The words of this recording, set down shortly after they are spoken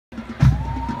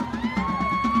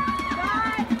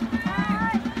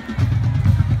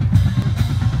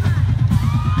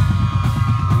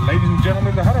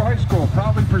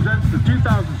the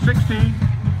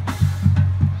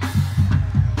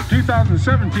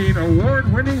 2016-2017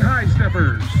 award-winning High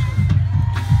Steppers.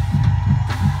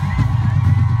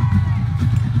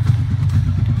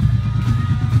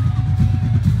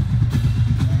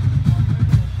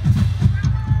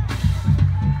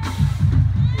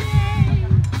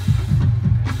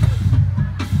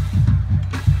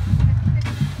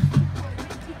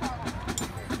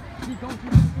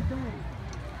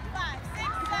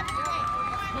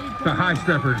 The High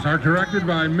Steppers are directed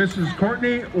by Mrs.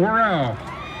 Courtney Worrell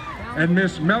and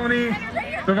Miss Melanie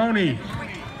Favoni.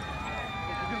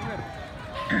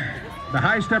 The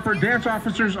High Stepper dance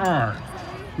officers are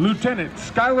Lieutenant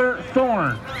Skylar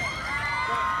Thorne,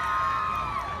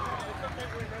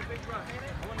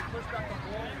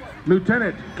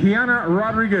 Lieutenant Kiana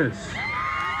Rodriguez,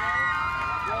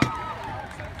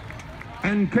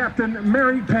 and Captain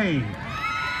Mary Payne.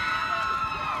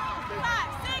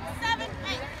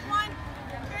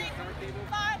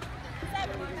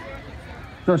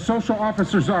 The social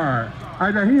officers are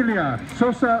Idahelia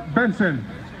Sosa Benson,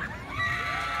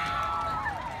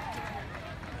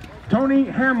 Tony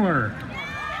Hamler,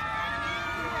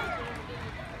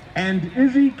 and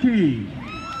Izzy Key.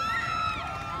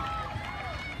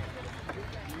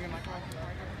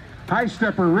 High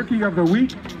Stepper Rookie of the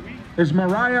Week is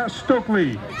Mariah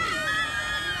Stokely.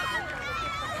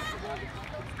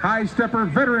 High Stepper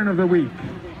Veteran of the Week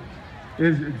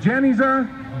is Janiza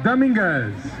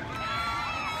Dominguez.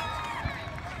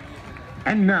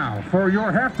 And now, for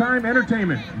your halftime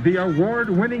entertainment, the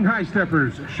award-winning High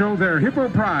Steppers show their hippo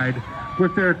pride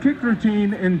with their kick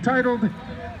routine entitled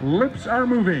Lips Are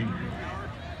Moving.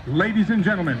 Ladies and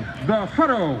gentlemen, the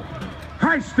Hutto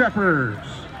High Steppers.